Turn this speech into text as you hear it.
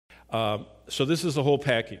So this is the whole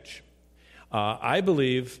package. I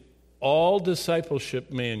believe all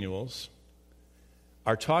discipleship manuals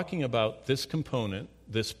are talking about this component,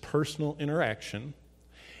 this personal interaction.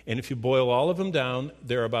 And if you boil all of them down,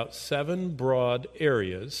 there are about 7 broad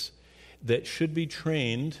areas that should be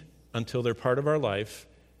trained until they're part of our life.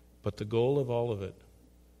 But the goal of all of it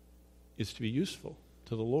is to be useful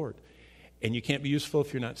to the Lord. And you can't be useful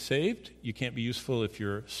if you're not saved. You can't be useful if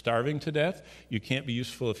you're starving to death. You can't be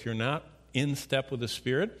useful if you're not in step with the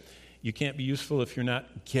Spirit. You can't be useful if you're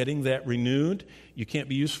not getting that renewed. You can't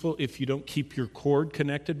be useful if you don't keep your cord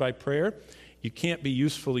connected by prayer. You can't be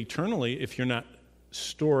useful eternally if you're not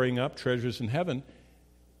storing up treasures in heaven.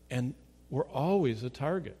 And we're always a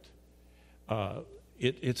target.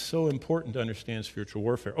 It's so important to understand spiritual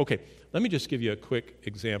warfare. Okay, let me just give you a quick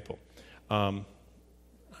example. I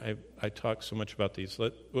talk so much about these.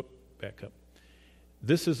 Back up.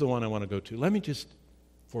 This is the one I want to go to. Let me just,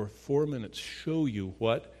 for 4 minutes, show you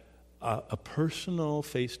what a personal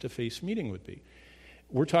face-to-face meeting would be.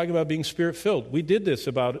 We're talking about being Spirit-filled. We did this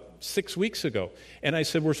about 6 weeks ago. And I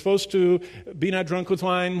said we're supposed to be not drunk with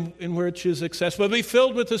wine in which is excess, but be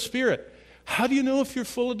filled with the Spirit. How do you know if you're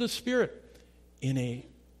full of the Spirit? In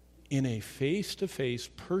a face-to-face,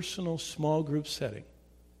 personal, small group setting.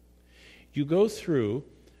 You go through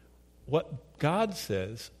what God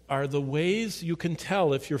says are the ways you can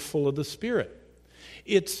tell if you're full of the Spirit.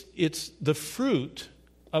 It's the fruit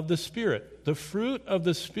of the Spirit. The fruit of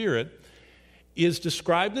the Spirit is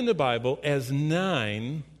described in the Bible as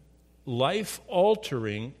 9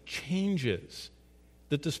 life-altering changes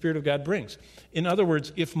that the Spirit of God brings. In other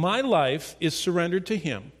words, if my life is surrendered to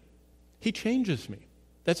Him, He changes me.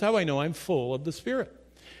 That's how I know I'm full of the Spirit.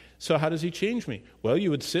 So how does He change me? Well,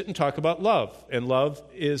 you would sit and talk about love, and love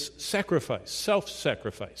is sacrifice,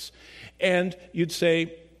 self-sacrifice. And you'd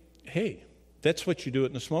say, hey, that's what you do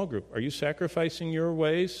in the small group. Are you sacrificing your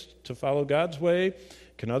ways to follow God's way?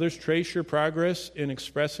 Can others trace your progress in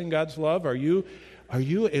expressing God's love? Are you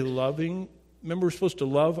a loving... Remember, we're supposed to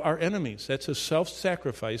love our enemies. That's a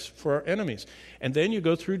self-sacrifice for our enemies. And then you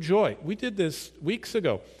go through joy. We did this weeks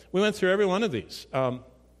ago. We went through every one of these.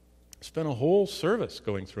 Spent a whole service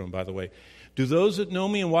going through them, by the way. Do those that know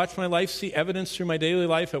me and watch my life see evidence through my daily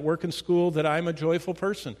life at work and school that I'm a joyful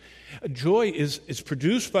person? Joy is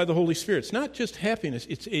produced by the Holy Spirit. It's not just happiness.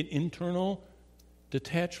 It's an internal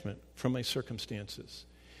detachment from my circumstances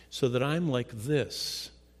so that I'm like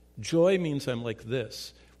this. Joy means I'm like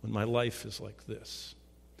this when my life is like this.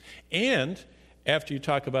 And after you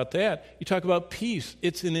talk about that, you talk about peace.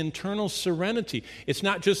 It's an internal serenity. It's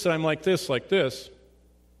not just that I'm like this, like this.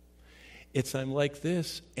 It's I'm like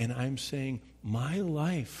this, and I'm saying my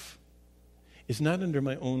life is not under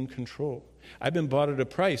my own control. I've been bought at a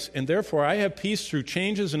price, and therefore I have peace through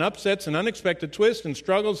changes and upsets and unexpected twists and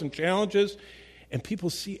struggles and challenges, and people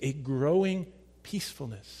see a growing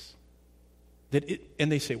peacefulness. And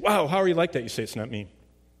they say, wow, how are you like that? You say, it's not me.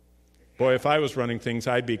 Boy, if I was running things,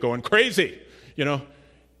 I'd be going crazy. You know,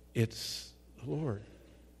 it's the Lord.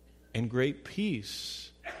 And great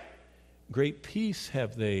peace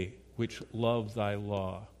have they which love thy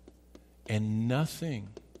law. And nothing,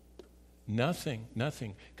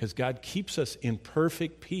 because God keeps us in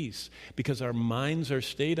perfect peace because our minds are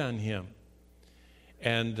stayed on Him.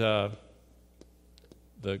 And the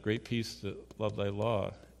great peace that love thy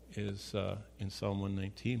law is in Psalm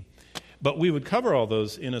 119. But we would cover all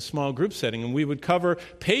those in a small group setting, and we would cover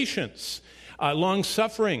patience,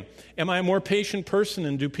 long-suffering. Am I a more patient person,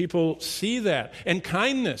 and do people see that? And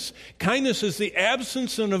kindness. Kindness is the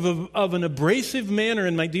absence of an abrasive manner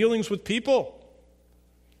in my dealings with people.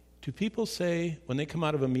 Do people say, when they come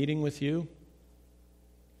out of a meeting with you,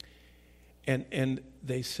 and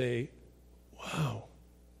they say, wow,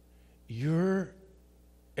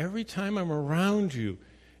 every time I'm around you,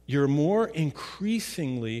 you're more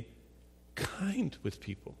increasingly kind with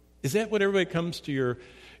people? Is that what everybody comes to your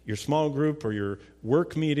small group or your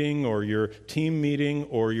work meeting or your team meeting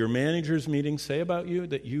or your manager's meeting say about you,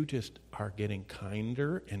 that you just are getting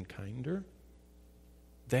kinder and kinder?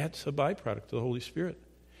 That's a byproduct of the Holy Spirit.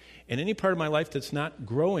 And any part of my life that's not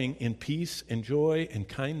growing in peace and joy and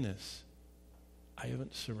kindness, I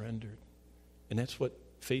haven't surrendered. And that's what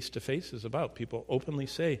face-to-face is about. People openly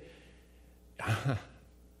say,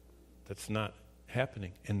 that's not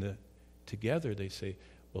happening. And together they say,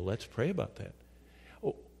 well, let's pray about that.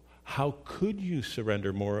 Oh, how could you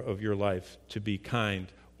surrender more of your life to be kind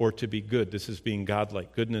or to be good? This is being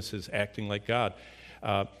godlike. Goodness is acting like God.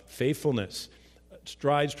 Faithfulness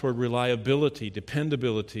strides toward reliability,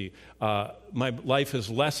 dependability. My life is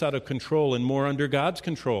less out of control and more under God's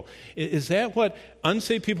control. Is that what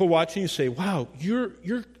unsaved people watching you say, wow,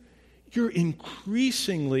 you're you're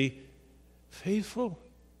increasingly faithful.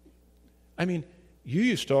 I mean, you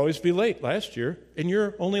used to always be late last year, and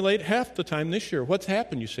you're only late half the time this year. What's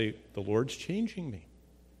happened? You say, the Lord's changing me.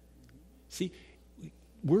 See,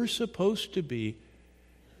 we're supposed to be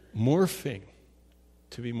morphing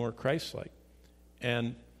to be more Christ-like.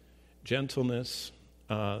 And gentleness,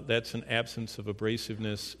 that's an absence of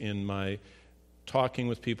abrasiveness in my talking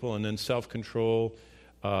with people, and then self-control.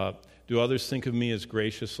 Do others think of me as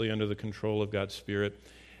graciously under the control of God's Spirit?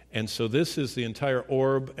 And so this is the entire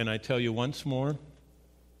orb, and I tell you once more,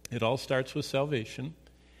 it all starts with salvation,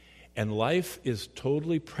 and life is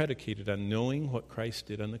totally predicated on knowing what Christ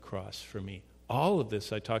did on the cross for me. All of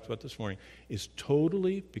this I talked about this morning is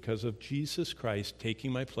totally because of Jesus Christ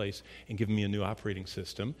taking my place and giving me a new operating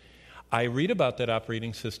system. I read about that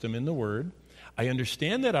operating system in the Word. I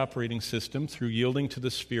understand that operating system through yielding to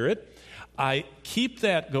the Spirit. I keep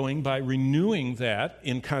that going by renewing that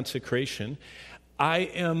in consecration. I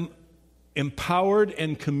am empowered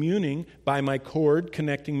and communing by my cord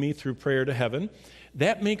connecting me through prayer to heaven.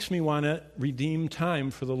 That makes me want to redeem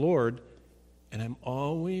time for the Lord, and I'm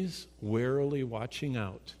always warily watching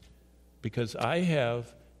out because I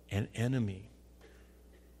have an enemy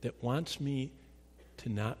that wants me to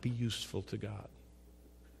not be useful to God.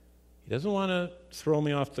 He doesn't want to throw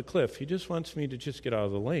me off the cliff. He just wants me to just get out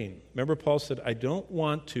of the lane. Remember, Paul said, I don't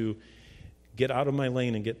want to get out of my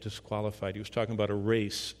lane and get disqualified. He was talking about a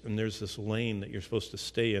race, and there's this lane that you're supposed to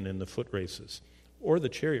stay in the foot races or the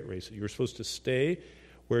chariot races. You were supposed to stay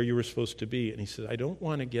where you were supposed to be. And he said, I don't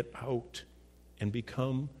want to get out and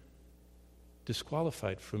become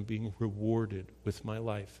disqualified from being rewarded with my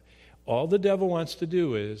life. All the devil wants to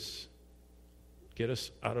do is get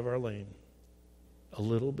us out of our lane a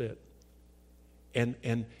little bit.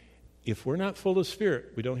 And if we're not full of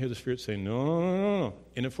Spirit, we don't hear the Spirit saying, no.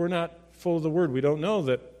 And if we're not full of the Word, we don't know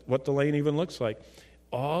that what the lane even looks like.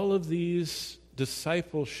 All of these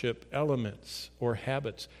discipleship elements or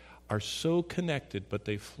habits are so connected, but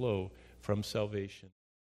they flow from salvation.